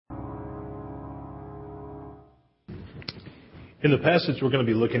In the passage we're going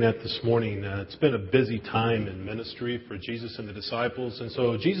to be looking at this morning, it's been a busy time in ministry for Jesus and the disciples. And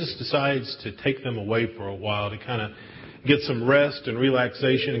so Jesus decides to take them away for a while to kind of get some rest and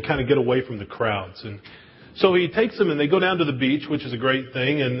relaxation and kind of get away from the crowds. And so he takes them and they go down to the beach, which is a great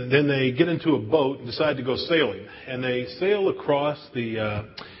thing. And then they get into a boat and decide to go sailing. And they sail across the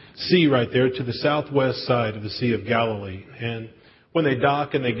sea right there to the southwest side of the Sea of Galilee. And when they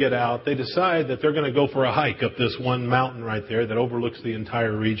dock and they get out, they decide that they're going to go for a hike up this one mountain right there that overlooks the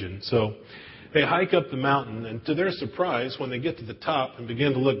entire region. So they hike up the mountain, and to their surprise, when they get to the top and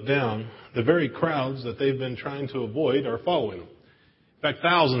begin to look down, the very crowds that they've been trying to avoid are following them. In fact,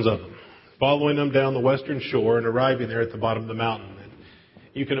 thousands of them, following them down the western shore and arriving there at the bottom of the mountain. And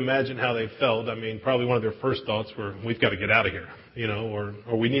you can imagine how they felt. I mean, probably one of their first thoughts were, we've got to get out of here,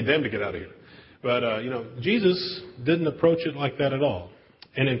 or we need them to get out of here. But, Jesus didn't approach it like that at all.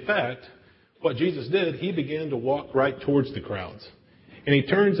 And in fact, what Jesus did, he began to walk right towards the crowds. And he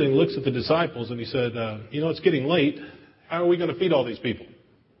turns and looks at the disciples and he said, it's getting late. How are we going to feed all these people?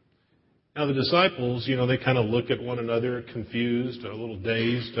 Now the disciples, they kind of look at one another, confused, a little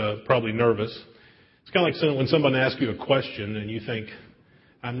dazed, probably nervous. It's kind of like when someone asks you a question and you think,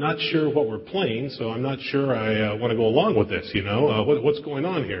 I'm not sure what we're playing, so I'm not sure I want to go along with this, what's going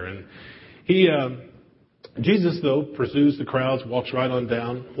on here? And Jesus, though, pursues the crowds, walks right on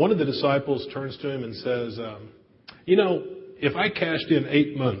down. One of the disciples turns to him and says, if I cashed in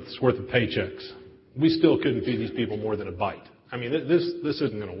 8 months worth of paychecks, we still couldn't feed these people more than a bite. I mean, this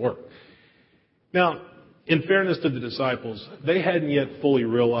isn't going to work. Now, in fairness to the disciples, they hadn't yet fully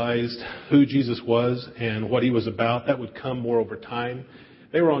realized who Jesus was and what he was about. That would come more over time.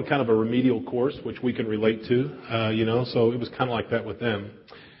 They were on kind of a remedial course, which we can relate to, so it was kind of like that with them.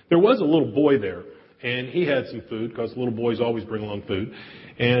 There was a little boy there, and he had some food, because little boys always bring along food.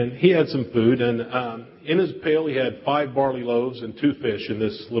 And he had some food, and in his pail he had 5 barley loaves and 2 fish in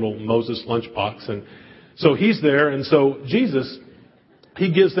this little Moses lunchbox. And so he's there, and so Jesus,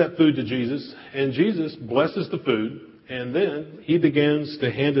 he gives that food to Jesus, and Jesus blesses the food, and then he begins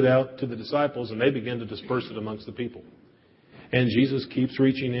to hand it out to the disciples, and they begin to disperse it amongst the people. And Jesus keeps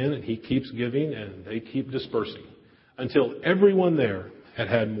reaching in, and he keeps giving, and they keep dispersing, until everyone there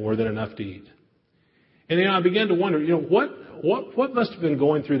had more than enough to eat. And I began to wonder, what must have been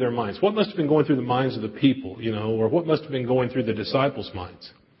going through their minds? What must have been going through the minds of the people, or what must have been going through the disciples' minds?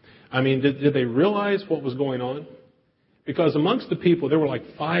 I mean, did they realize what was going on? Because amongst the people, there were like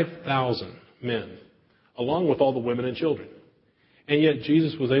 5,000 men, along with all the women and children. And yet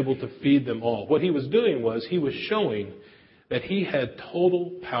Jesus was able to feed them all. What he was doing was he was showing that he had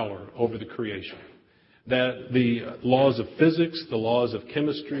total power over the creation. That the laws of physics, the laws of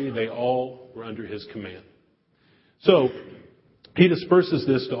chemistry, they all were under his command. So he disperses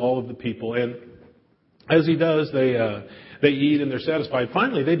this to all of the people, and as he does, they eat and they're satisfied.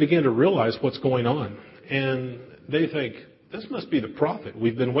 Finally, they begin to realize what's going on, and they think, this must be the prophet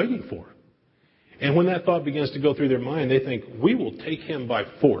we've been waiting for. And when that thought begins to go through their mind, they think, we will take him by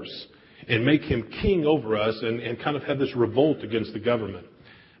force and make him king over us and kind of have this revolt against the government.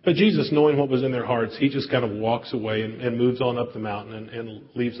 But Jesus, knowing what was in their hearts, he just kind of walks away and moves on up the mountain and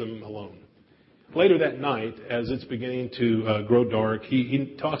leaves them alone. Later that night, as it's beginning to grow dark,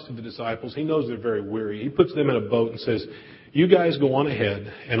 he talks to the disciples. He knows they're very weary. He puts them in a boat and says, you guys go on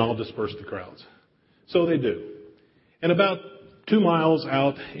ahead and I'll disperse the crowds. So they do. And about 2 miles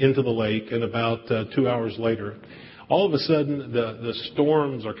out into the lake and about 2 hours later, all of a sudden the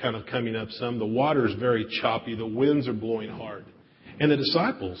storms are kind of coming up some. The water is very choppy. The winds are blowing hard. And the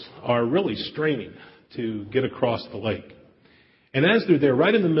disciples are really straining to get across the lake. And as they're there,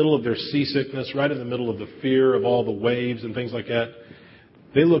 right in the middle of their seasickness, right in the middle of the fear of all the waves and things like that,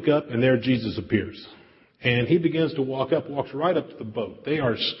 they look up and there Jesus appears. And he begins to walks right up to the boat. They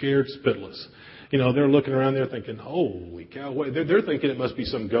are scared spitless. They're looking around there thinking, holy cow. They're thinking it must be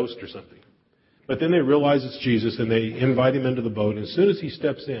some ghost or something. But then they realize it's Jesus and they invite him into the boat. And as soon as he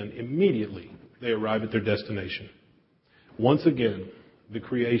steps in, immediately they arrive at their destination. Once again, the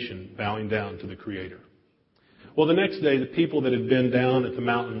creation bowing down to the Creator. Well, the next day, the people that had been down at the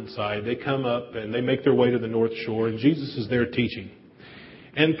mountainside, they come up and they make their way to the North Shore, and Jesus is there teaching.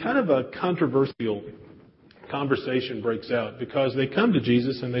 And kind of a controversial conversation breaks out because they come to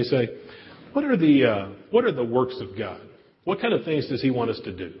Jesus and they say, what are the works of God? What kind of things does he want us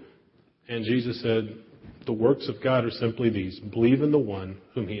to do? And Jesus said, the works of God are simply these: believe in the one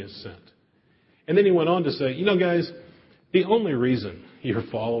whom he has sent. And then he went on to say, guys, the only reason you're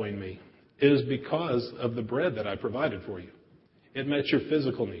following me is because of the bread that I provided for you. It met your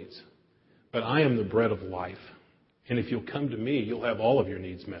physical needs. But I am the bread of life. And if you'll come to me, you'll have all of your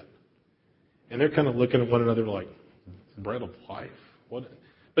needs met. And they're kind of looking at one another like, bread of life? What?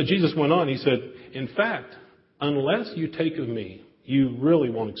 But Jesus went on. He said, in fact, unless you take of me, you really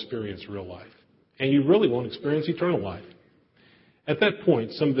won't experience real life. And you really won't experience eternal life. At that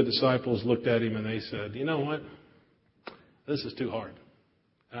point, some of the disciples looked at him and they said, you know what? This is too hard.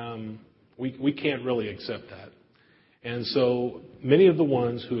 We can't really accept that. And so many of the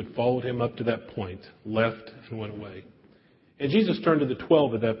ones who had followed him up to that point left and went away. And Jesus turned to the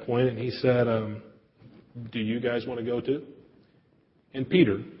 12 at that point and he said, do you guys want to go too? And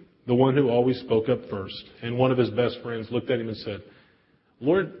Peter, the one who always spoke up first, and one of his best friends looked at him and said,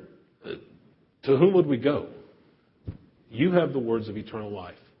 Lord, to whom would we go? You have the words of eternal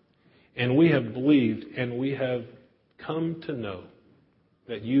life. And we have believed and we have come to know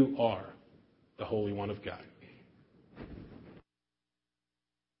that you are the Holy One of God.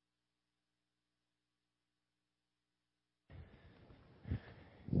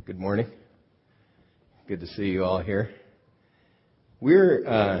 Good morning. Good to see you all here.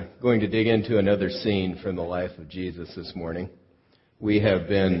 We're going to dig into another scene from the life of Jesus this morning. We have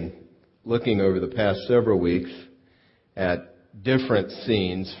been looking over the past several weeks at different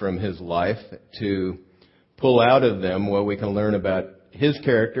scenes from his life to pull out of them what we can learn about his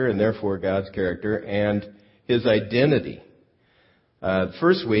character and therefore God's character and his identity.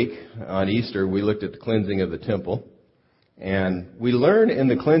 First week on Easter, we looked at the cleansing of the temple. And we learn in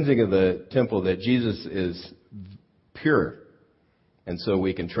the cleansing of the temple that Jesus is pure. And so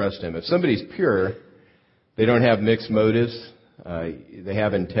we can trust him. If somebody's pure, they don't have mixed motives. They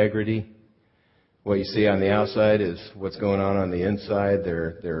have integrity. What you see on the outside is what's going on the inside.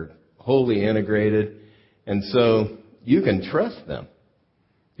 They're wholly integrated. And so you can trust them.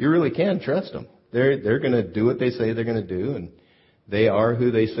 You really can trust them. They're going to do what they say they're going to do. And they are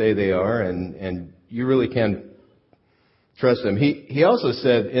who they say they are. And you really can trust them. He also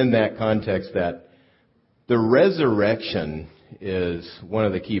said in that context that the resurrection is one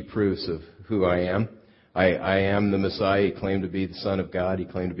of the key proofs of who I am. I am the Messiah. He claimed to be the Son of God. He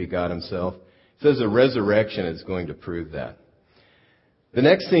claimed to be God himself. He says the resurrection is going to prove that. The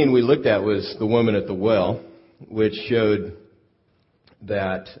next scene we looked at was the woman at the well, which showed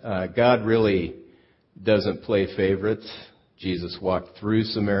that God really doesn't play favorites. Jesus walked through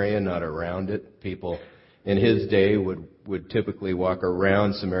Samaria, not around it. People in his day would typically walk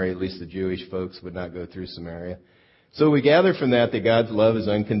around Samaria. At least the Jewish folks would not go through Samaria. So we gather from that God's love is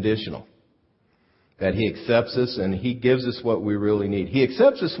unconditional. That he accepts us and he gives us what we really need. He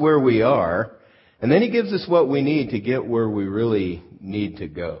accepts us where we are, and then he gives us what we need to get where we really need to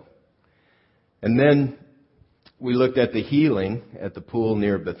go. And then we looked at the healing at the pool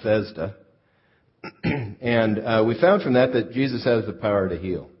near Bethesda. And we found from that Jesus has the power to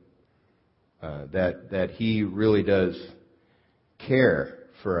heal. That he really does care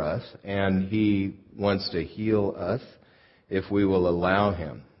for us, and he wants to heal us if we will allow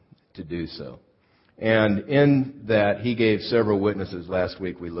him to do so. And in that, he gave several witnesses last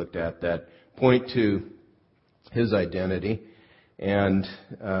week we looked at that point to his identity and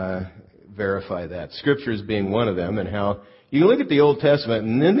verify that. Scriptures being one of them, and how you can look at the Old Testament,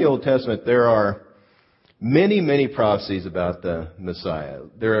 and in the Old Testament there are many, many prophecies about the Messiah.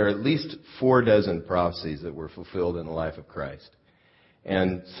 There are at least 46 prophecies that were fulfilled in the life of Christ.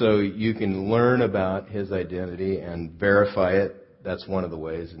 And so you can learn about his identity and verify it. That's one of the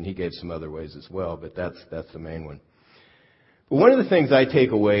ways, and he gave some other ways as well, but that's the main one. But one of the things I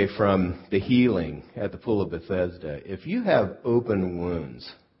take away from the healing at the Pool of Bethesda, if you have open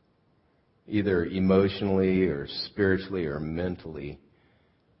wounds, either emotionally or spiritually or mentally,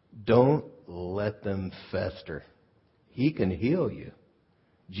 don't let them fester. He can heal you.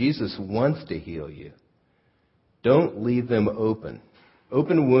 Jesus wants to heal you. Don't leave them open.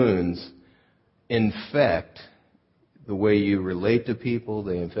 Open wounds infect the way you relate to people.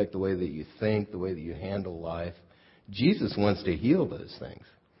 They infect the way that you think, the way that you handle life. Jesus wants to heal those things.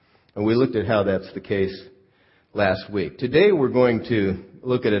 And we looked at how that's the case last week. Today we're going to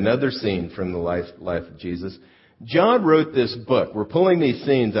look at another scene from the life of Jesus. John wrote this book. We're pulling these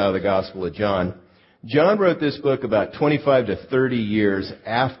scenes out of the Gospel of John. John wrote this book about 25 to 30 years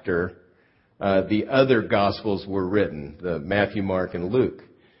after the other Gospels were written, the Matthew, Mark, and Luke.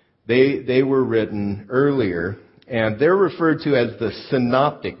 They were written earlier, and they're referred to as the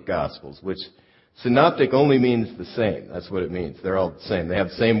Synoptic Gospels, which synoptic only means the same. That's what it means. They're all the same. They have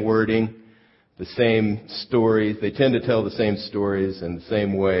the same wording, the same stories. They tend to tell the same stories in the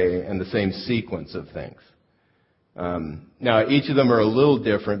same way and the same sequence of things. Now, each of them are a little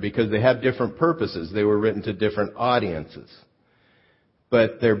different because they have different purposes. They were written to different audiences.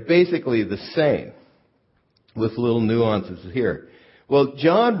 But they're basically the same with little nuances here. Well,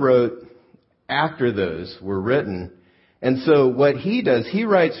 John wrote after those were written, And so what he does, he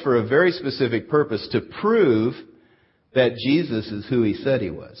writes for a very specific purpose to prove that Jesus is who he said he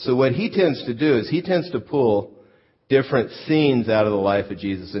was. So what he tends to do is he tends to pull different scenes out of the life of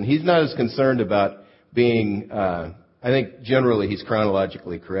Jesus. And he's not as concerned about being, I think generally he's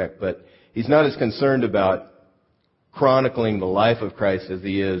chronologically correct, but he's not as concerned about chronicling the life of Christ as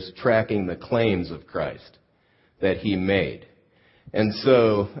he is tracking the claims of Christ that he made. And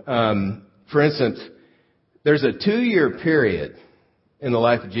so, for instance, there's a 2-year period in the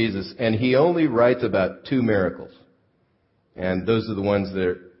life of Jesus, and he only writes about 2 miracles. And those are the ones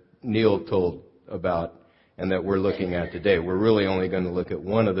that Neil told about and that we're looking at today. We're really only going to look at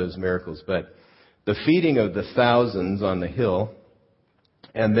one of those miracles, but the feeding of the thousands on the hill,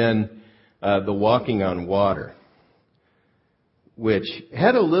 and then the walking on water, which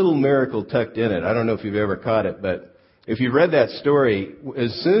had a little miracle tucked in it. I don't know if you've ever caught it, but if you read that story,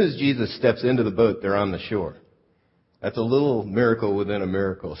 as soon as Jesus steps into the boat, they're on the shore. That's a little miracle within a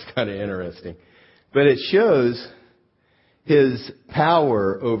miracle. It's kind of interesting. But it shows his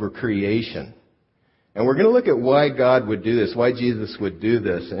power over creation. And we're going to look at why God would do this, why Jesus would do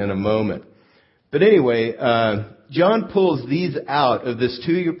this in a moment. But anyway, John pulls these out of this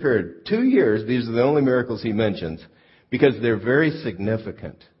 2-year period. 2 years, these are the only miracles he mentions, because they're very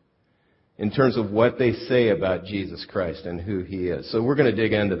significant in terms of what they say about Jesus Christ and who he is. So we're going to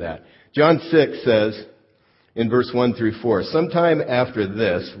dig into that. John 6 says in verse 1 through 4, sometime after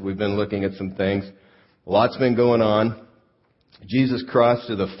this, we've been looking at some things, lots been going on. Jesus crossed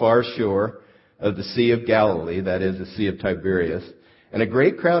to the far shore of the Sea of Galilee, that is the Sea of Tiberias, and a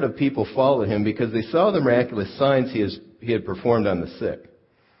great crowd of people followed him because they saw the miraculous signs he had performed on the sick.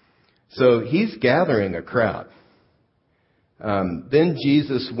 So he's gathering a crowd. Then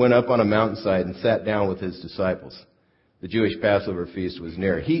Jesus went up on a mountainside and sat down with his disciples. The Jewish Passover feast was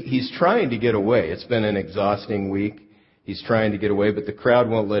near. He's trying to get away. It's been an exhausting week. He's trying to get away, but the crowd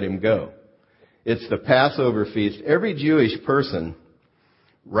won't let him go. It's the Passover feast. Every Jewish person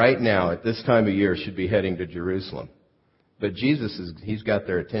right now at this time of year should be heading to Jerusalem. But he's got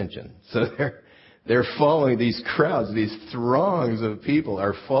their attention. So they're following these crowds, these throngs of people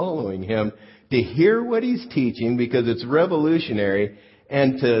are following him to hear what he's teaching because it's revolutionary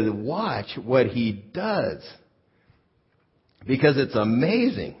and to watch what he does because it's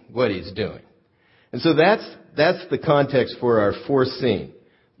amazing what he's doing. And so that's the context for our fourth scene,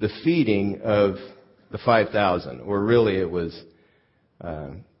 the feeding of the 5,000, or really it was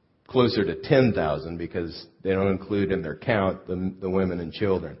closer to 10,000 because they don't include in their count the women and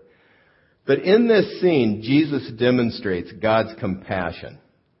children. But in this scene, Jesus demonstrates God's compassion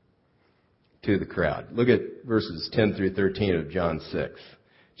to the crowd. Look at verses 10 through 13 of John 6.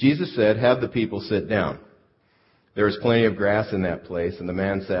 Jesus said, "Have the people sit down." There was plenty of grass in that place, and the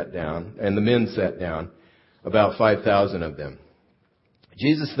men sat down, about 5,000 of them.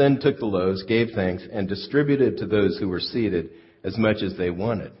 Jesus then took the loaves, gave thanks, and distributed to those who were seated as much as they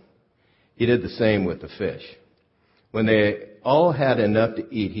wanted. He did the same with the fish. When they all had enough to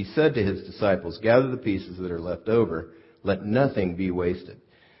eat, he said to his disciples, "Gather the pieces that are left over. Let nothing be wasted."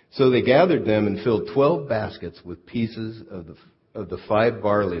 So they gathered them and filled 12 baskets with pieces of the 5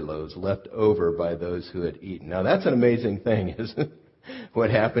 barley loaves left over by those who had eaten. Now that's an amazing thing, isn't it? What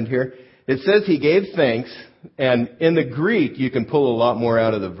happened here? It says he gave thanks, and in the Greek you can pull a lot more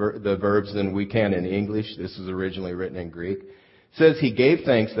out of the verbs than we can in English. This was originally written in Greek. It says he gave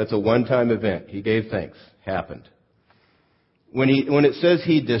thanks. That's a one-time event. He gave thanks. Happened. When it says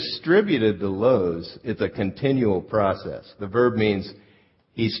he distributed the loaves, it's a continual process. The verb means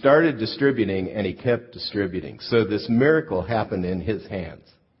he started distributing and he kept distributing. So this miracle happened in his hands.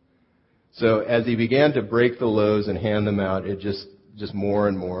 So as he began to break the loaves and hand them out, it just more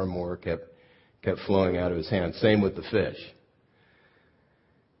and more and more kept flowing out of his hands. Same with the fish.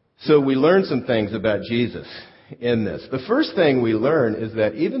 So we learn some things about Jesus in this. The first thing we learn is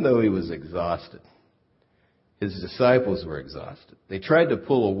that even though he was exhausted, his disciples were exhausted. They tried to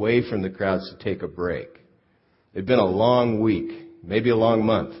pull away from the crowds to take a break. It'd been a long week, maybe a long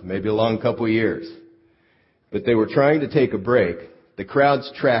month, maybe a long couple of years. But they were trying to take a break. The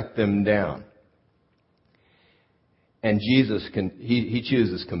crowds tracked them down. And Jesus, he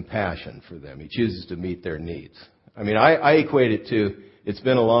chooses compassion for them. He chooses to meet their needs. I mean, I equate it to, it's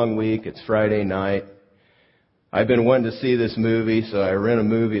been a long week, it's Friday night. I've been wanting to see this movie, so I rent a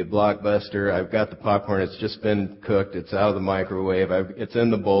movie at Blockbuster. I've got the popcorn, it's just been cooked, it's out of the microwave, it's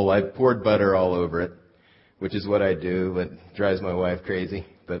in the bowl, I've poured butter all over it, which is what I do, but it drives my wife crazy.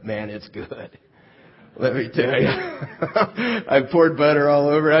 But man, it's good. Let me tell you. I've poured butter all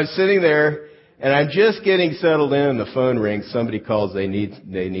over it. I'm sitting there, and I'm just getting settled in, and the phone rings. Somebody calls, they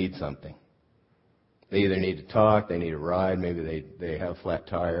need something. They either need to talk, they need a ride, maybe they have a flat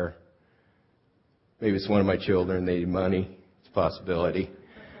tire. Maybe it's one of my children, they need money. It's a possibility.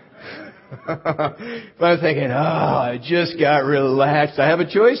 But I'm thinking, I just got relaxed. I have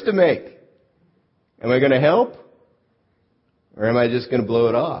a choice to make. Am I going to help? Or am I just going to blow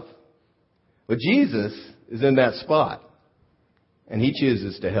it off? But Jesus is in that spot. And He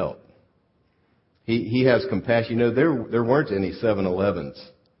chooses to help. He has compassion. You know, there weren't any 7-Elevens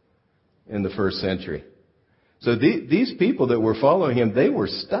in the first century. So these people that were following Him, they were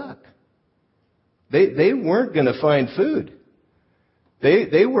stuck. They weren't going to find food.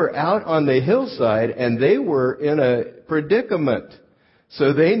 They were out on the hillside and they were in a predicament.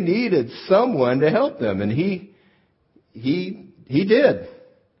 So they needed someone to help them, and He did.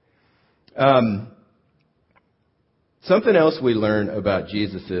 Something else we learn about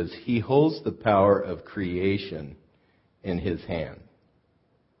Jesus is He holds the power of creation in His hand.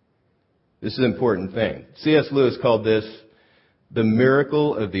 This is an important thing. C.S. Lewis called this the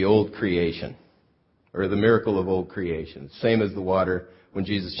miracle of the old creation, or the miracle of old creation. Same as the water, when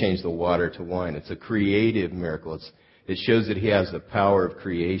Jesus changed the water to wine. It's a creative miracle. It shows that He has the power of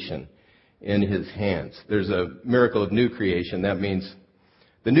creation in His hands. There's a miracle of new creation. That means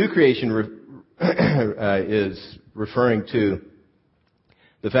the new creation is referring to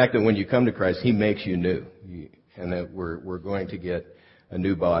the fact that when you come to Christ, He makes you new. And that we're going to get a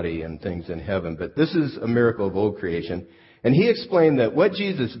new body and things in heaven. But this is a miracle of old creation. And He explained that what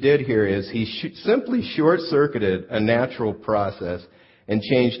Jesus did here is He simply short-circuited a natural process and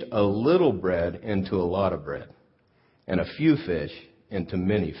changed a little bread into a lot of bread, and a few fish into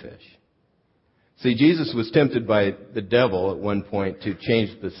many fish. See, Jesus was tempted by the devil at one point to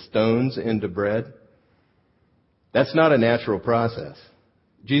change the stones into bread. That's not a natural process.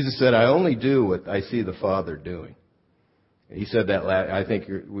 Jesus said, I only do what I see the Father doing. He said that, I think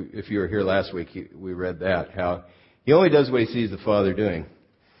if you were here last week, we read that, how He only does what He sees the Father doing.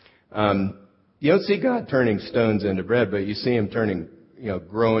 You don't see God turning stones into bread, but you see Him turning,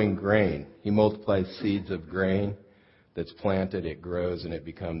 growing grain. He multiplies seeds of grain that's planted, it grows, and it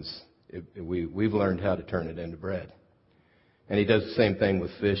becomes, we've learned how to turn it into bread. And He does the same thing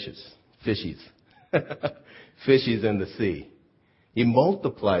with fishies. Fishies in the sea. He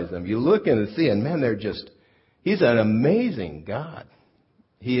multiplies them. You look in the sea and man, He's an amazing God.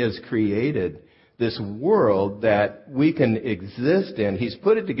 He has created this world that we can exist in. He's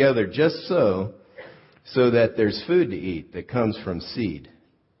put it together just so that there's food to eat that comes from seed.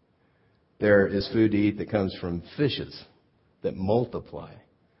 There is food to eat that comes from fishes that multiply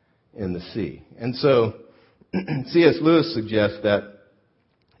in the sea. And so C.S. Lewis suggests that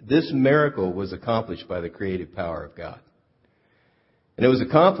this miracle was accomplished by the creative power of God. And it was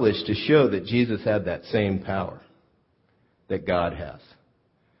accomplished to show that Jesus had that same power that God has,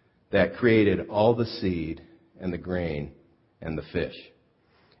 that created all the seed and the grain and the fish.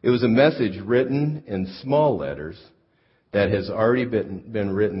 It was a message written in small letters that has already been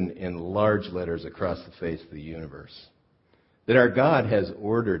written in large letters across the face of the universe. That our God has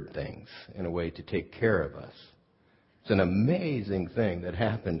ordered things in a way to take care of us. It's an amazing thing that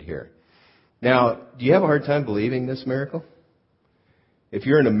happened here. Now, do you have a hard time believing this miracle? If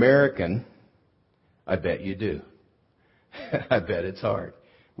you're an American, I bet you do. I bet it's hard.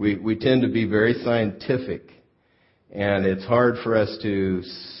 We tend to be very scientific, and it's hard for us to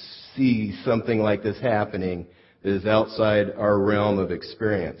see something like this happening that is outside our realm of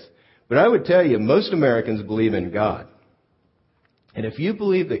experience. But I would tell you, most Americans believe in God. And if you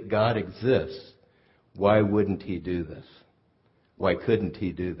believe that God exists, why wouldn't He do this? Why couldn't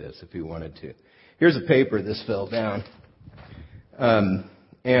He do this if He wanted to? Here's a paper. This fell down.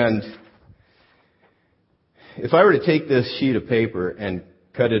 And if I were to take this sheet of paper and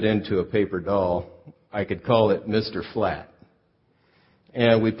cut it into a paper doll, I could call it Mr. Flat.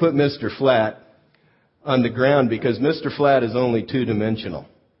 And we put Mr. Flat on the ground because Mr. Flat is only two-dimensional.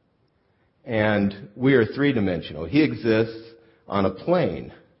 And we are three-dimensional. He exists on a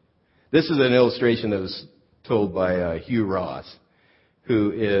plane. This is an illustration that was told by Hugh Ross,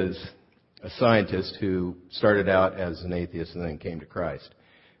 who is a scientist who started out as an atheist and then came to Christ.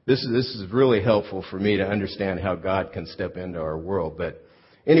 This is really helpful for me to understand how God can step into our world. But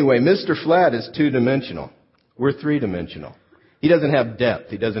anyway, Mr. Flat is two-dimensional. We're three-dimensional. He doesn't have depth.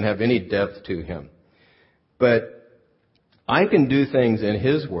 He doesn't have any depth to him. But I can do things in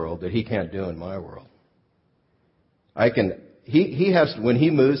his world that he can't do in my world. He has to, when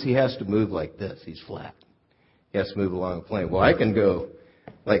he moves, he has to move like this. He's flat. He has to move along a plane. Well, I can go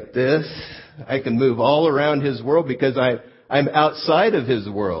like this. I can move all around his world because I'm outside of his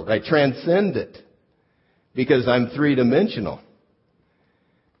world. I transcend it because I'm three-dimensional.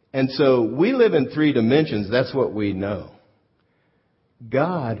 And so we live in three dimensions. That's what we know.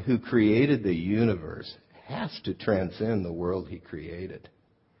 God, who created the universe, has to transcend the world he created.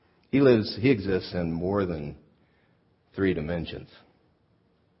 He exists in more than three dimensions.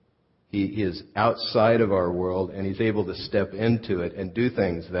 He is outside of our world, and he's able to step into it and do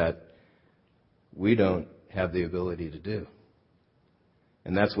things that we don't have the ability to do.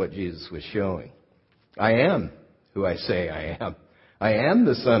 And that's what Jesus was showing. I am who I say I am. I am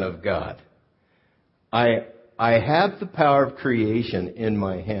the Son of God. I have the power of creation in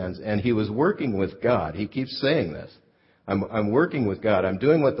my hands. And he was working with God. He keeps saying this. I'm working with God. I'm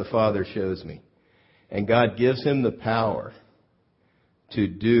doing what the Father shows me. And God gives him the power to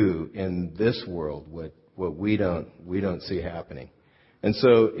do in this world what we don't see happening. And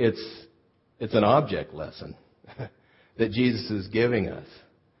so it's an object lesson that Jesus is giving us,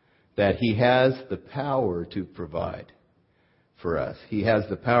 that he has the power to provide for us. He has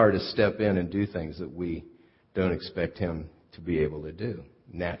the power to step in and do things that we don't expect him to be able to do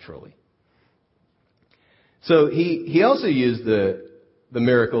naturally. So he also used the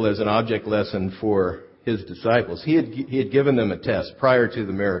miracle as an object lesson for his disciples. He had given them a test prior to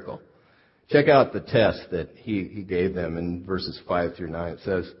the miracle. Check out the test that he gave them in verses 5 through 9. It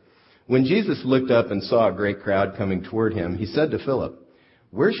says, "When Jesus looked up and saw a great crowd coming toward him, he said to Philip,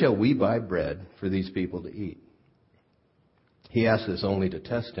 'Where shall we buy bread for these people to eat?' He asked this only to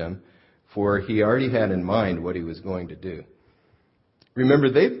test him, for he already had in mind what he was going to do." Remember,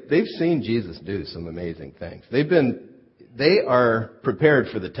 they've seen Jesus do some amazing things. They are prepared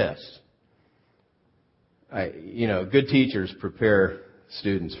for the test. Good teachers prepare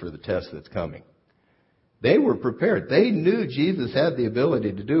students for the test that's coming. They were prepared. They knew Jesus had the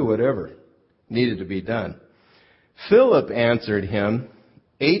ability to do whatever needed to be done. Philip answered him,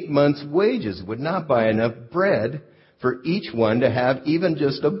 8 months' wages would not buy enough bread for each one to have even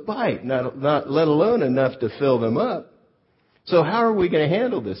just a bite, not let alone enough to fill them up. So how are we going to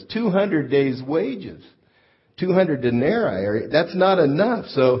handle this? 200 days' wages, 200 denarii, that's not enough.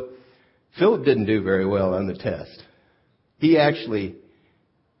 So Philip didn't do very well on the test. He actually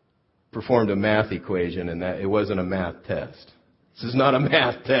performed a math equation, and that it wasn't a math test. This is not a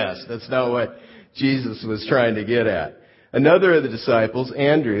math test. That's not what Jesus was trying to get at. Another of the disciples,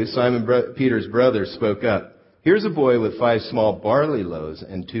 Andrew, Simon Peter's brother, spoke up. "Here's a boy with 5 small barley loaves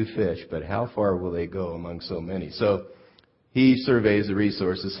and 2 fish, but how far will they go among so many?" So he surveys the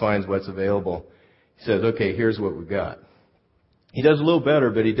resources, finds what's available. He says, "Okay, here's what we've got." He does a little better,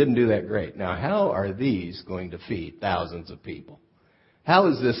 but he didn't do that great. Now, how are these going to feed thousands of people? How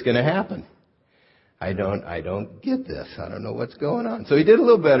is this going to happen? I don't get this. I don't know what's going on. So he did a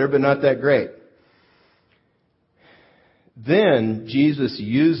little better, but not that great. Then Jesus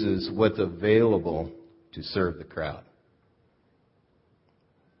uses what's available to serve the crowd.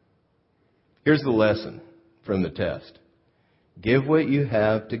 Here's the lesson from the test. Give what you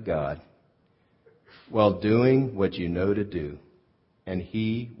have to God while doing what you know to do, and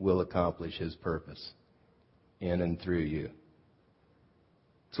he will accomplish his purpose in and through you.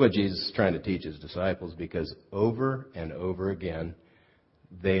 That's what Jesus is trying to teach his disciples, because over and over again,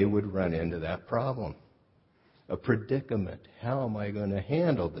 they would run into that problem. A predicament. How am I going to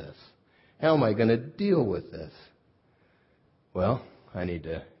handle this? How am I going to deal with this? Well, I need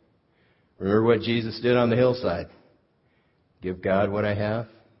to remember what Jesus did on the hillside. Give God what I have,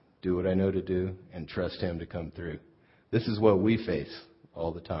 do what I know to do, and trust him to come through. This is what we face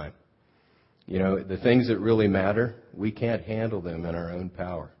all the time. The things that really matter, we can't handle them in our own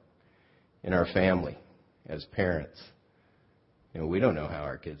power, in our family, as parents. We don't know how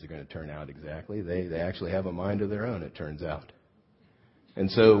our kids are going to turn out exactly. They actually have a mind of their own, it turns out. And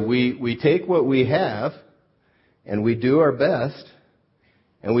so we take what we have, and we do our best,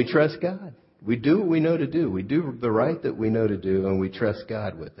 and we trust God. We do what we know to do. We do the right that we know to do, and we trust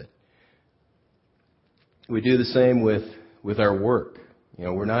God with it. We do the same with our work.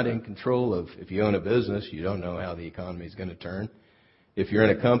 We're not in control of, if you own a business, you don't know how the economy is going to turn. If you're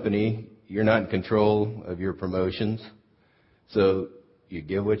in a company, you're not in control of your promotions. So you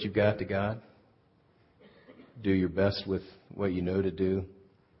give what you've got to God. Do your best with what you know to do,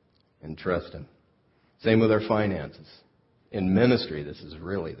 and trust him. Same with our finances. In ministry, this is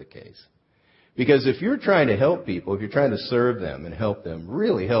really the case. Because if you're trying to help people, if you're trying to serve them and help them,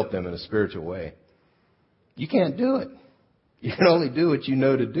 really help them in a spiritual way, you can't do it. You can only do what you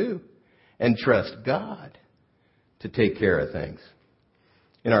know to do and trust God to take care of things.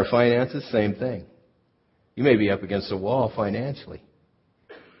 In our finances, same thing. You may be up against a wall financially.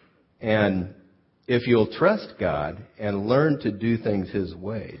 And if you'll trust God and learn to do things his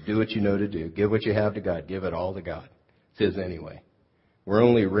way, do what you know to do, give what you have to God, give it all to God. It's his anyway. We're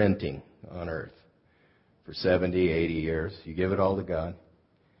only renting on earth for 70, 80 years. You give it all to God.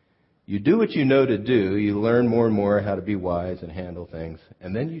 You do what you know to do. You learn more and more how to be wise and handle things.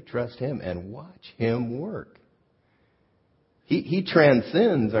 And then you trust Him and watch Him work. He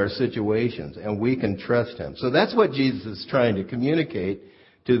transcends our situations, and we can trust Him. So that's what Jesus is trying to communicate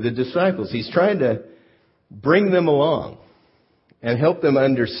to the disciples. He's trying to bring them along and help them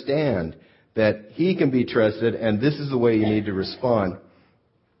understand that He can be trusted, and this is the way you need to respond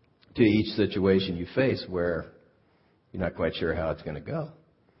to each situation you face where you're not quite sure how it's going to go.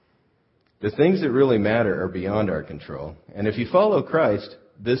 The things that really matter are beyond our control. And if you follow Christ,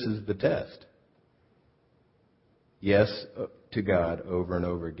 this is the test. Yes to God over and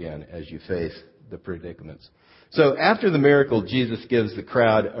over again as you face the predicaments. So after the miracle, Jesus gives the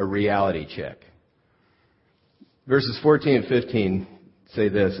crowd a reality check. Verses 14 and 15 say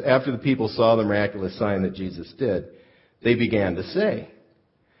this: After the people saw the miraculous sign that Jesus did, they began to say,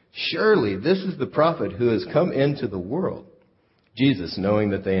 "Surely this is the prophet who has come into the world." Jesus, knowing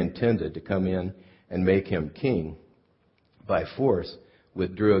that they intended to come in and make Him king by force,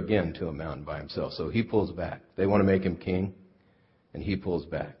 withdrew again to a mountain by Himself. So He pulls back. They want to make Him king, and He pulls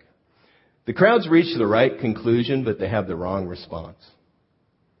back. The crowds reach the right conclusion, but they have the wrong response.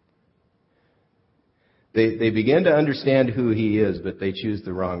 They begin to understand who He is, but they choose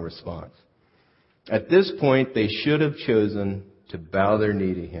the wrong response. At this point, they should have chosen to bow their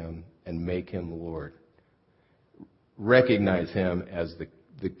knee to Him and make Him Lord. Recognize Him as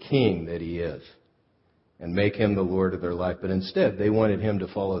the king that He is and make Him the Lord of their life. But instead, they wanted Him to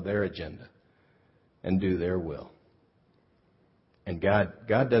follow their agenda and do their will. And God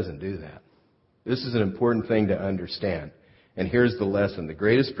doesn't do that. This is an important thing to understand. And here's the lesson. The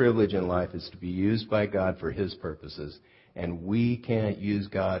greatest privilege in life is to be used by God for His purposes. And we can't use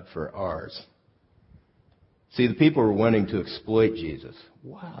God for ours. See, the people were wanting to exploit Jesus.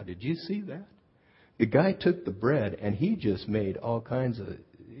 Wow, did you see that? The guy took the bread and he just made all kinds of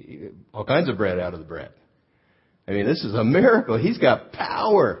bread out of the bread. I mean, this is a miracle. He's got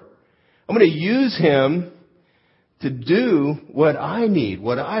power. I'm going to use Him to do what I need,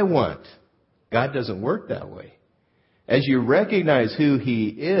 what I want. God doesn't work that way. As you recognize who He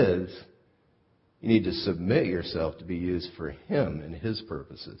is, you need to submit yourself to be used for Him and His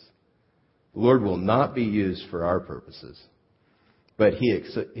purposes. The Lord will not be used for our purposes, but He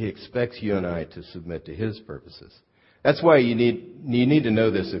expects you and I to submit to His purposes. That's why you need to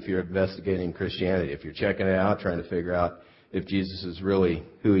know this if you're investigating Christianity. If you're checking it out, trying to figure out if Jesus is really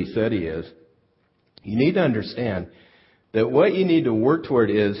who He said He is, you need to understand that what you need to work toward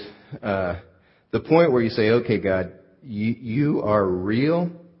is the point where you say, okay, God, you are real.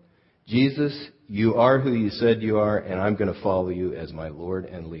 Jesus, you are who you said you are, and I'm going to follow you as my Lord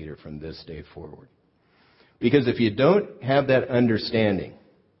and leader from this day forward. Because if you don't have that understanding,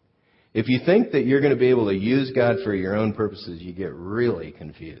 if you think that you're going to be able to use God for your own purposes, you get really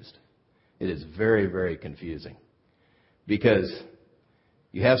confused. It is very, very confusing. Because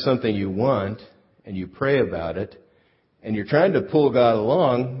you have something you want, and you pray about it, and you're trying to pull God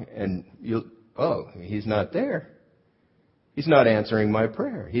along, and He's not there. He's not answering my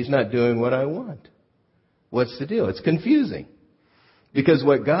prayer. He's not doing what I want. What's the deal? It's confusing. Because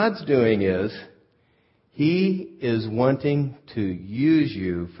what God's doing is, He is wanting to use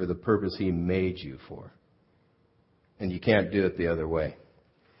you for the purpose He made you for. And you can't do it the other way.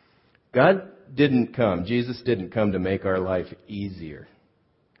 Jesus didn't come to make our life easier.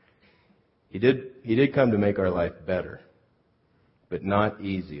 He did come to make our life better, but not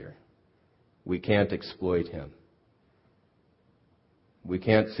easier. We can't exploit Him. We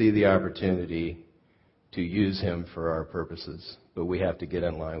can't see the opportunity to use Him for our purposes, but we have to get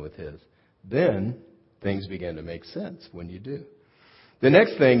in line with His. Then things begin to make sense when you do. The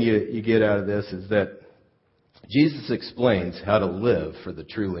next thing you get out of this is that Jesus explains how to live for the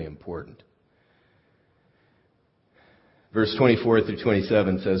truly important. Verse 24 through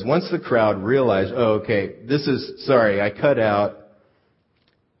 27 says, once the crowd realized, I cut out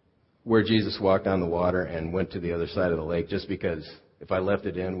where Jesus walked on the water and went to the other side of the lake just because if I left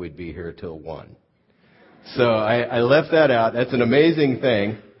it in, we'd be here till 1. So I left that out. That's an amazing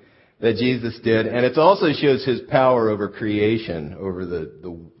thing that Jesus did. And it also shows His power over creation, over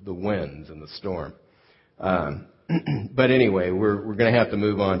the winds and the storm. But anyway, we're going to have to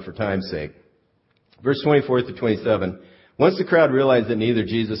move on for time's sake. Verse 24 through 27. Once the crowd realized that neither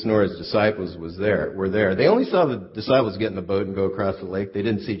Jesus nor His disciples were there. They only saw the disciples get in the boat and go across the lake. They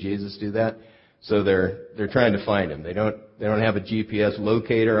didn't see Jesus do that. So they're trying to find Him. They don't have a GPS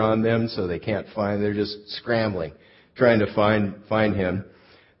locator on them, so they can't find Him. They're just scrambling, trying to find Him.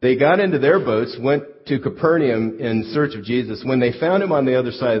 They got into their boats, went to Capernaum in search of Jesus. When they found him on the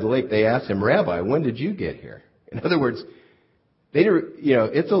other side of the lake, they asked him, Rabbi, when did you get here? In other words,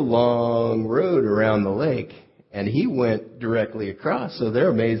 it's a long road around the lake, and he went directly across, so they're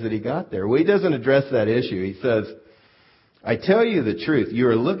amazed that he got there. Well, he doesn't address that issue. He says, I tell you the truth, you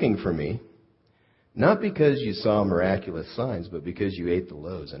are looking for me, not because you saw miraculous signs, but because you ate the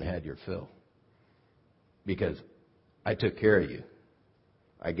loaves and had your fill. Because I took care of you.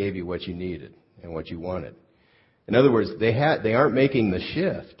 I gave you what you needed and what you wanted. In other words, they aren't making the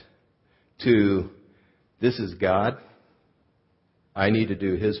shift to, this is God, I need to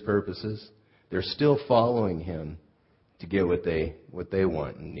do His purposes. They're still following Him to get what they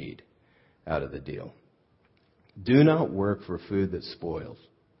want and need out of the deal. Do not work for food that spoils,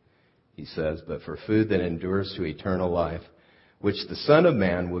 he says, but for food that endures to eternal life, which the Son of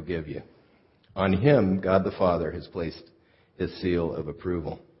Man will give you. On Him, God the Father has placed His seal of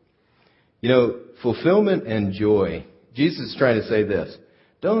approval. Fulfillment and joy. Jesus is trying to say this.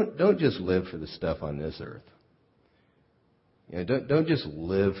 Don't just live for the stuff on this earth. Don't just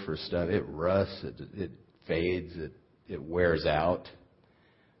live for stuff. It rusts, it fades, it wears out.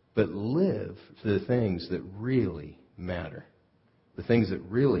 But live for the things that really matter, the things that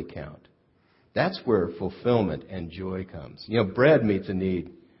really count. That's where fulfillment and joy comes. Bread meets a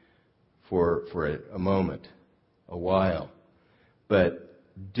need for a moment, a while. But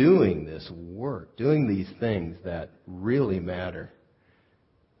doing this work, doing these things that really matter,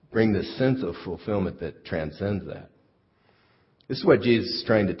 bring this sense of fulfillment that transcends that. This is what Jesus is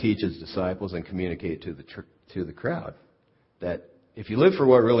trying to teach His disciples and communicate to the crowd. That if you live for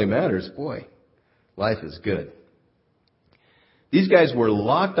what really matters, boy, life is good. These guys were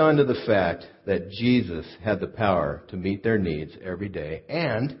locked onto the fact that Jesus had the power to meet their needs every day.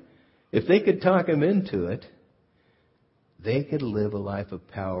 And if they could talk Him into it, they could live a life of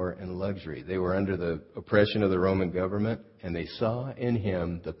power and luxury. They were under the oppression of the Roman government, and they saw in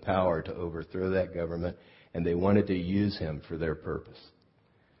Him the power to overthrow that government, and they wanted to use Him for their purpose.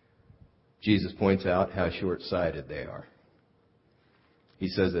 Jesus points out how short-sighted they are. He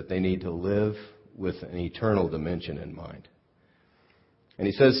says that they need to live with an eternal dimension in mind. And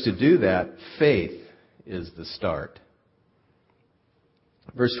He says to do that, faith is the start.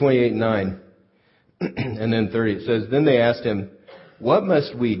 Verse 28 and 9, and then 30, it says, Then they asked Him, what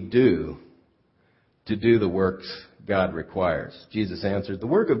must we do to do the works God requires? Jesus answered, the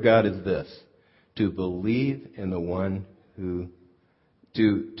work of God is this, to believe in the one to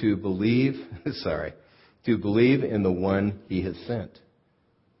believe in the one He has sent.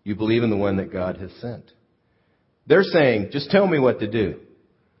 You believe in the one that God has sent. They're saying, just tell me what to do.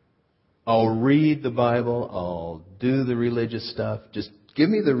 I'll read the Bible. I'll do the religious stuff. Just give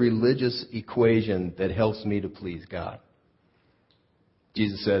me the religious equation that helps me to please God.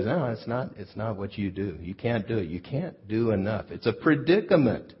 Jesus says, no, it's not what you do. You can't do it. You can't do enough. It's a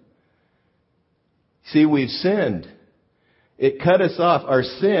predicament. See, we've sinned. It cut us off. Our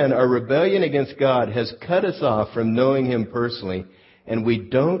sin, our rebellion against God has cut us off from knowing Him personally, and we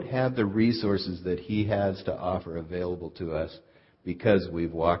don't have the resources that He has to offer available to us because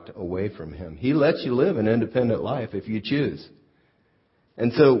we've walked away from Him. He lets you live an independent life if you choose.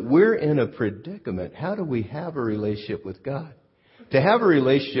 And so we're in a predicament. How do we have a relationship with God? To have a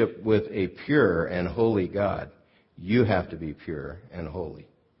relationship with a pure and holy God, you have to be pure and holy.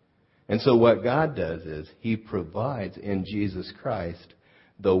 And so what God does is He provides in Jesus Christ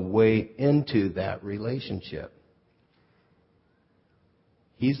the way into that relationship.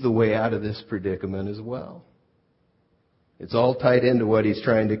 He's the way out of this predicament as well. It's all tied into what He's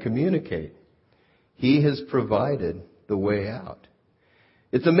trying to communicate. He has provided the way out.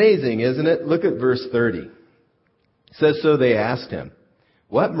 It's amazing, isn't it? Look at verse 30. It says, so they asked Him,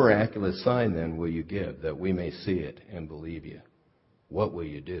 what miraculous sign then will you give that we may see it and believe you? What will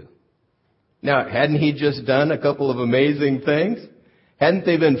you do? Now, hadn't He just done a couple of amazing things? Hadn't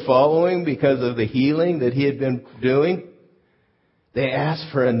they been following because of the healing that He had been doing? They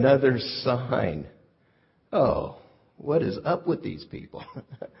asked for another sign. Oh, what is up with these people?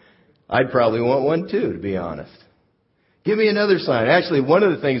 I'd probably want one too, to be honest. Give me another sign. Actually, one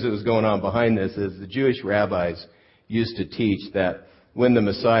of the things that was going on behind this is the Jewish rabbis used to teach that when the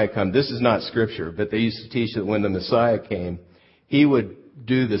Messiah comes, this is not scripture, but they used to teach that when the Messiah came, He would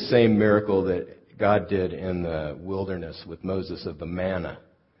do the same miracle that God did in the wilderness with Moses of the manna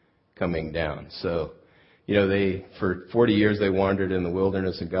coming down. So, for 40 years they wandered in the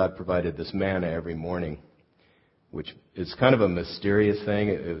wilderness and God provided this manna every morning, which is kind of a mysterious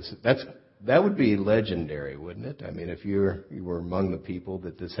thing. That would be legendary, wouldn't it? I mean, if you were among the people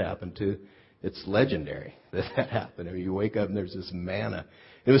that this happened to, it's legendary that happened. I mean, you wake up and there's this manna.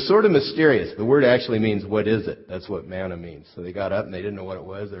 It was sort of mysterious. The word actually means, what is it? That's what manna means. So they got up and they didn't know what it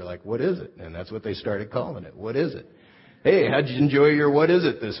was. They're like, what is it? And that's what they started calling it. What is it? Hey, how'd you enjoy your what is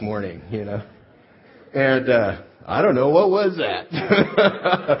it this morning? And I don't know, what was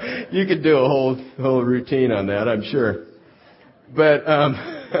that? You could do a whole routine on that, I'm sure. But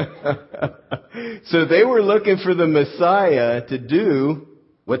so they were looking for the Messiah to do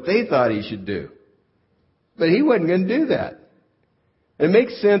what they thought he should do. But he wasn't going to do that. It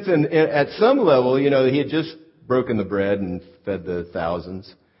makes sense at some level, he had just broken the bread and fed the thousands.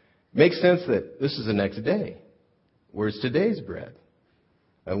 It makes sense that this is the next day. Where's today's bread?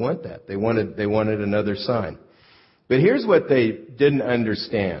 I want that. They wanted another sign. But here's what they didn't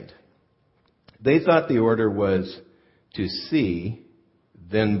understand. They thought the order was to see,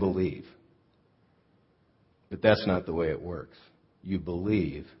 then believe. But that's not the way it works. You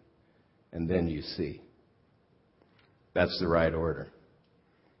believe, and then you see. That's the right order.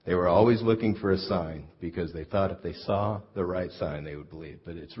 They were always looking for a sign because they thought if they saw the right sign, they would believe.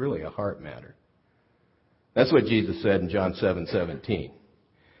 But it's really a heart matter. That's what Jesus said in John 7:17.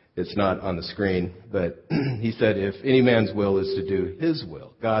 It's not on the screen, but he said, if any man's will is to do his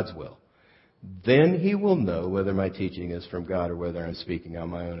will, God's will, then he will know whether my teaching is from God or whether I'm speaking on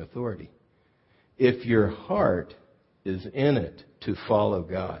my own authority. If your heart is in it to follow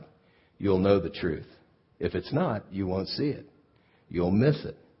God, you'll know the truth. If it's not, you won't see it. You'll miss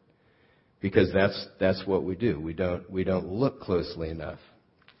it. Because that's what we do. We don't look closely enough.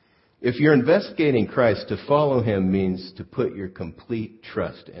 If you're investigating Christ, to follow him means to put your complete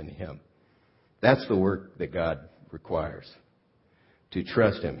trust in him. That's the work that God requires. To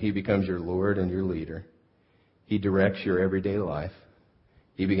trust him. He becomes your Lord and your leader. He directs your everyday life.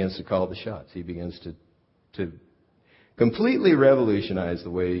 He begins to call the shots. He begins to completely revolutionize the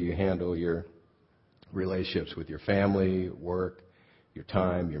way you handle your relationships with your family, work, your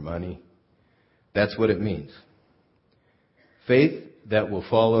time, your money. That's what it means. Faith that will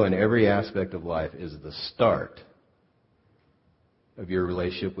follow in every aspect of life is the start of your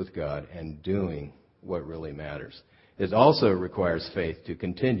relationship with God and doing what really matters. It also requires faith to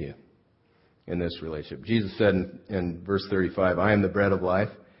continue in this relationship. Jesus said in verse 35, I am the bread of life.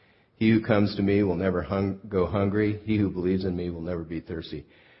 He who comes to me will never go hungry. He who believes in me will never be thirsty.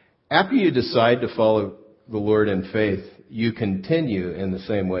 After you decide to follow the Lord in faith, you continue in the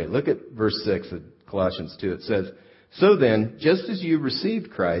same way. Look at verse 6 of Colossians 2. It says, so then, just as you received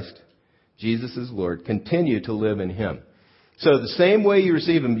Christ, Jesus is Lord, continue to live in him. So the same way you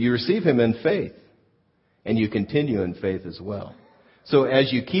receive him in faith. And you continue in faith as well. So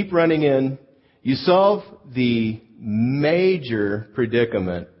as you keep running in, you solve the major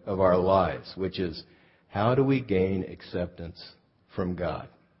predicament of our lives, which is, how do we gain acceptance from God?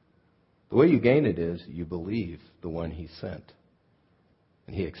 The way you gain it is you believe the one he sent.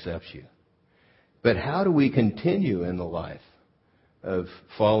 And he accepts you. But how do we continue in the life of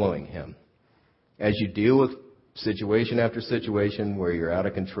following him? As you deal with situation after situation where you're out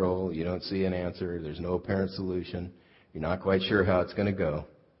of control, you don't see an answer, there's no apparent solution, you're not quite sure how it's going to go,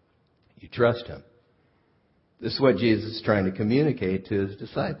 you trust him. This is what Jesus is trying to communicate to his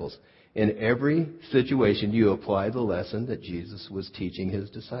disciples. In every situation, you apply the lesson that Jesus was teaching his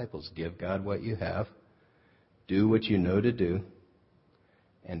disciples. Give God what you have, do what you know to do,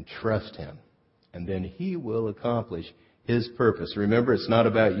 and trust him. And then he will accomplish his purpose. Remember, it's not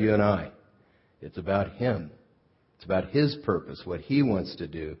about you and I. It's about him. It's about his purpose, what he wants to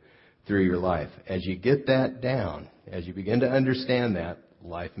do through your life. As you get that down, as you begin to understand that,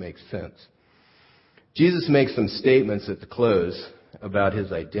 life makes sense. Jesus makes some statements at the close about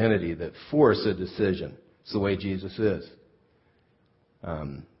his identity that force a decision. It's the way Jesus is.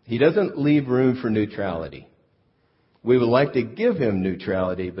 He doesn't leave room for neutrality. We would like to give him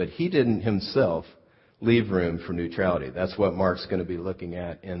neutrality, but he didn't himself leave room for neutrality. That's what Mark's going to be looking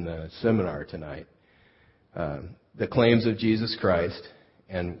at in the seminar tonight. The claims of Jesus Christ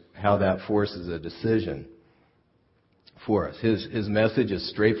and how that forces a decision for us. His message is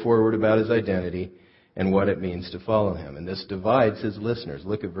straightforward about his identity and what it means to follow him. And this divides his listeners.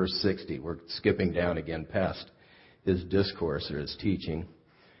 Look at verse 60. We're skipping down again past his discourse or his teaching.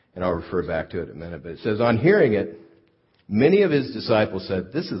 And I'll refer back to it in a minute. But it says, on hearing it, many of his disciples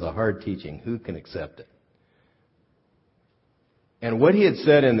said, this is a hard teaching. Who can accept it? And what he had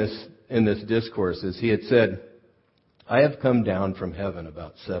said in this discourse is he had said, I have come down from heaven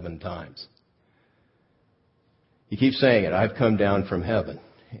about 7 times. He keeps saying it, I've come down from heaven.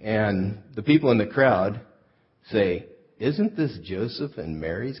 And the people in the crowd say, isn't this Joseph and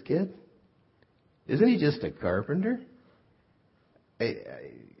Mary's kid? Isn't he just a carpenter?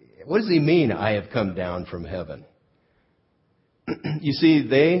 What does he mean, I have come down from heaven? You see,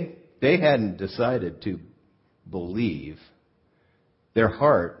 they hadn't decided to believe. Their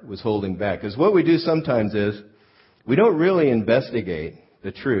heart was holding back. Because what we do sometimes is we don't really investigate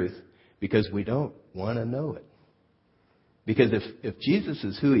the truth because we don't want to know it. Because if Jesus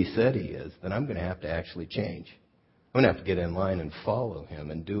is who he said he is, then I'm going to have to actually change. I'm going to have to get in line and follow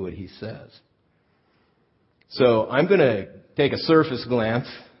him and do what he says. So I'm going to take a surface glance.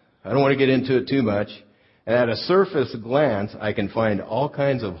 I don't want to get into it too much. And at a surface glance, I can find all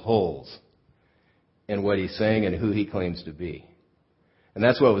kinds of holes in what he's saying and who he claims to be. And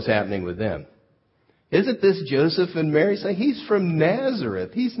that's what was happening with them. Isn't this Joseph and Mary? Saying he's from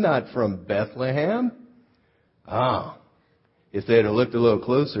Nazareth. He's not from Bethlehem. If they had looked a little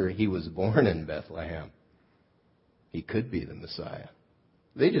closer, he was born in Bethlehem. He could be the Messiah.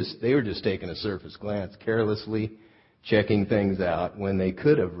 They were just taking a surface glance, carelessly checking things out when they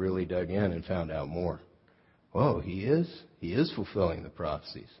could have really dug in and found out more. Oh, he is fulfilling the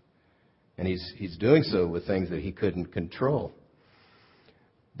prophecies. And he's doing so with things that he couldn't control.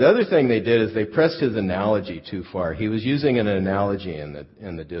 The other thing they did is they pressed his analogy too far. He was using an analogy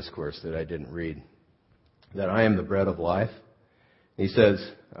in the discourse that I didn't read, that I am the bread of life. He says,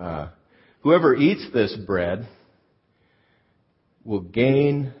 whoever eats this bread will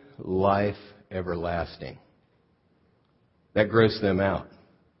gain life everlasting. That grossed them out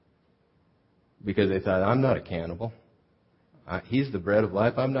because they thought, I'm not a cannibal. He's the bread of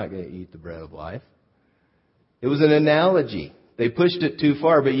life. I'm not going to eat the bread of life. It was an analogy. They pushed it too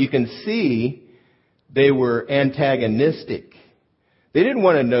far, but you can see they were antagonistic. They didn't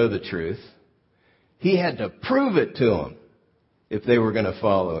want to know the truth. He had to prove it to them if they were going to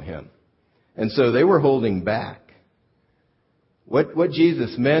follow him. And so they were holding back. What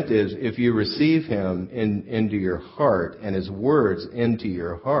Jesus meant is if you receive him into your heart and his words into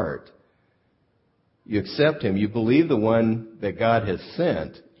your heart, you accept him, you believe the one that God has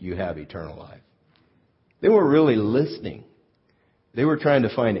sent, you have eternal life. They weren't really listening. They were trying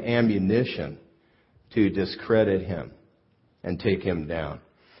to find ammunition to discredit him and take him down.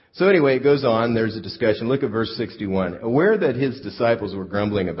 So anyway, it goes on. There's a discussion. Look at verse 61. Aware that his disciples were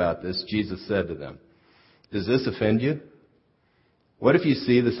grumbling about this, Jesus said to them, does this offend you? What if you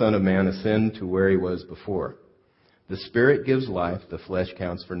see the Son of Man ascend to where he was before? The Spirit gives life, the flesh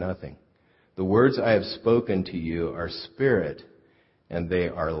counts for nothing. The words spoken to you are spirit, and they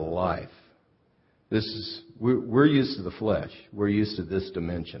are life. We're used to the flesh. We're used to this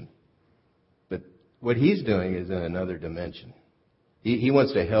dimension. But what he's doing is in another dimension. He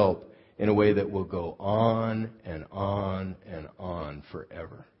wants to help in a way that will go on and on and on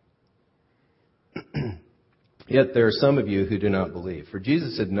forever. Yet there are some of you who do not believe. For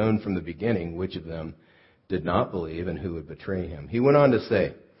Jesus had known from the beginning which of them did not believe and who would betray him. He went on to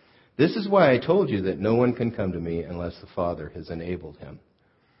say, this is why I told you that no one can come to me unless the Father has enabled him.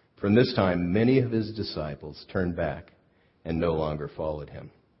 From this time, many of his disciples turned back and no longer followed him.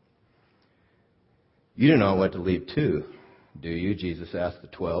 You do not know what to leave to, do you? Jesus asked the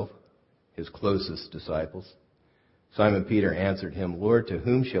 12, his closest disciples. Simon Peter answered him, Lord, to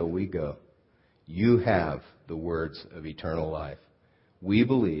whom shall we go? You have the words of eternal life. We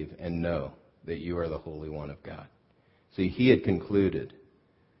believe and know that you are the Holy One of God. See, he had concluded.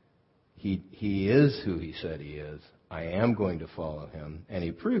 He is who he said he is. I am going to follow him. And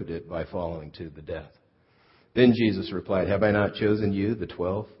he proved it by following to the death. Then Jesus replied, have I not chosen you, the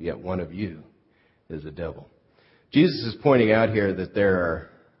 12? Yet one of you is a devil. Jesus is pointing out here that there are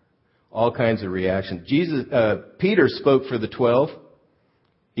all kinds of reactions. Peter spoke for the 12.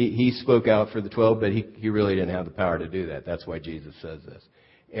 He spoke out for the 12, but he really didn't have the power to do that. That's why Jesus says this.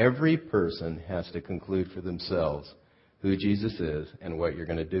 Every person has to conclude for themselves who Jesus is and what you're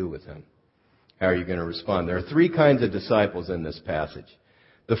going to do with him. How are you going to respond? There are three kinds of disciples in this passage.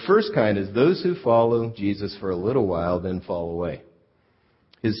 The first kind is those who follow Jesus for a little while, then fall away.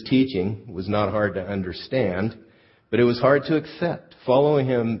 His teaching was not hard to understand, but it was hard to accept. Following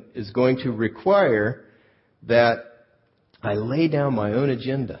him is going to require that I lay down my own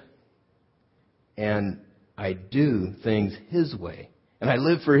agenda and I do things his way and I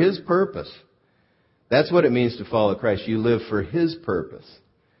live for his purpose. That's what it means to follow Christ. You live for his purpose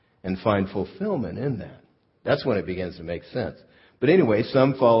and find fulfillment in that. That's when it begins to make sense. But anyway,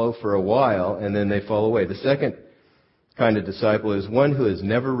 some follow for a while and then they fall away. The second kind of disciple is one who has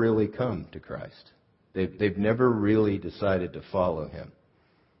never really come to Christ. They've never really decided to follow him.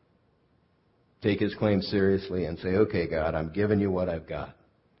 Take his claim seriously and say, okay, God, I'm giving you what I've got.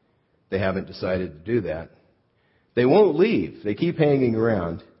 They haven't decided to do that. They won't leave. They keep hanging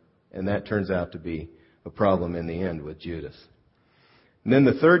around, and that turns out to be a problem in the end with Judas. And then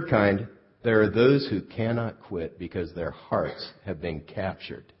the third kind There are those who cannot quit because their hearts have been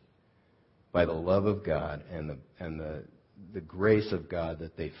captured by the love of God and the grace of God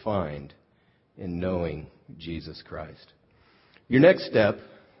that they find in knowing Jesus Christ. Your next step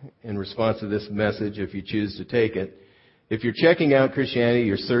in response to this message, if you choose to take it, if you're checking out Christianity,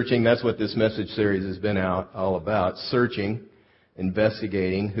 you're searching, that's what this message series has been all about, searching,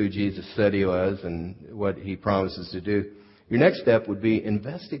 investigating who Jesus said he was and what he promises to do. Your next step would be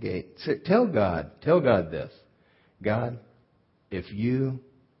investigate. Tell God this. God, if you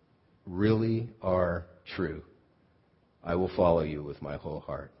really are true, I will follow you with my whole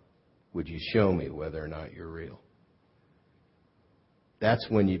heart. Would you show me whether or not you're real? That's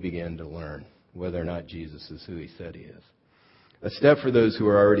when you begin to learn whether or not Jesus is who he said he is. A step for those who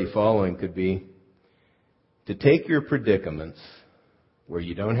are already following could be to take your predicaments where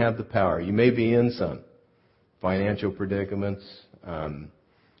you don't have the power. You may be in some financial predicaments,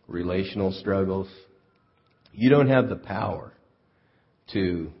 relational struggles. You don't have the power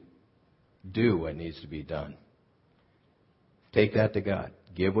to do what needs to be done. Take that to God.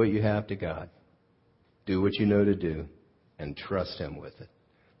 Give what you have to God. Do what you know to do and trust him with it.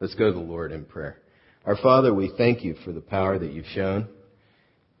 Let's go to the Lord in prayer. Our Father, we thank you for the power that you've shown.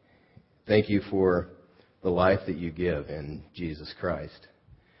 Thank you for the life that you give in Jesus Christ.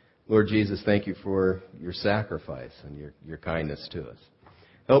 Lord Jesus, thank you for your sacrifice and your kindness to us.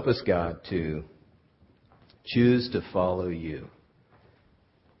 Help us, God, to choose to follow you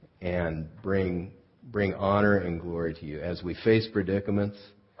and bring honor and glory to you. As we face predicaments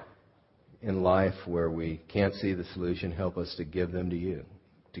in life where we can't see the solution, help us to give them to you,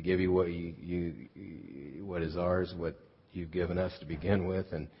 to give you what is ours, what you've given us to begin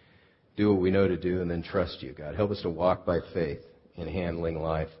with, and do what we know to do, and then trust you, God. Help us to walk by faith in handling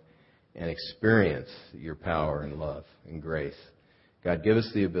life and experience your power and love and grace. God, give us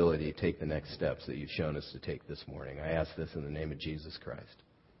the ability to take the next steps that you've shown us to take this morning. I ask this in the name of Jesus Christ.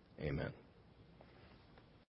 Amen.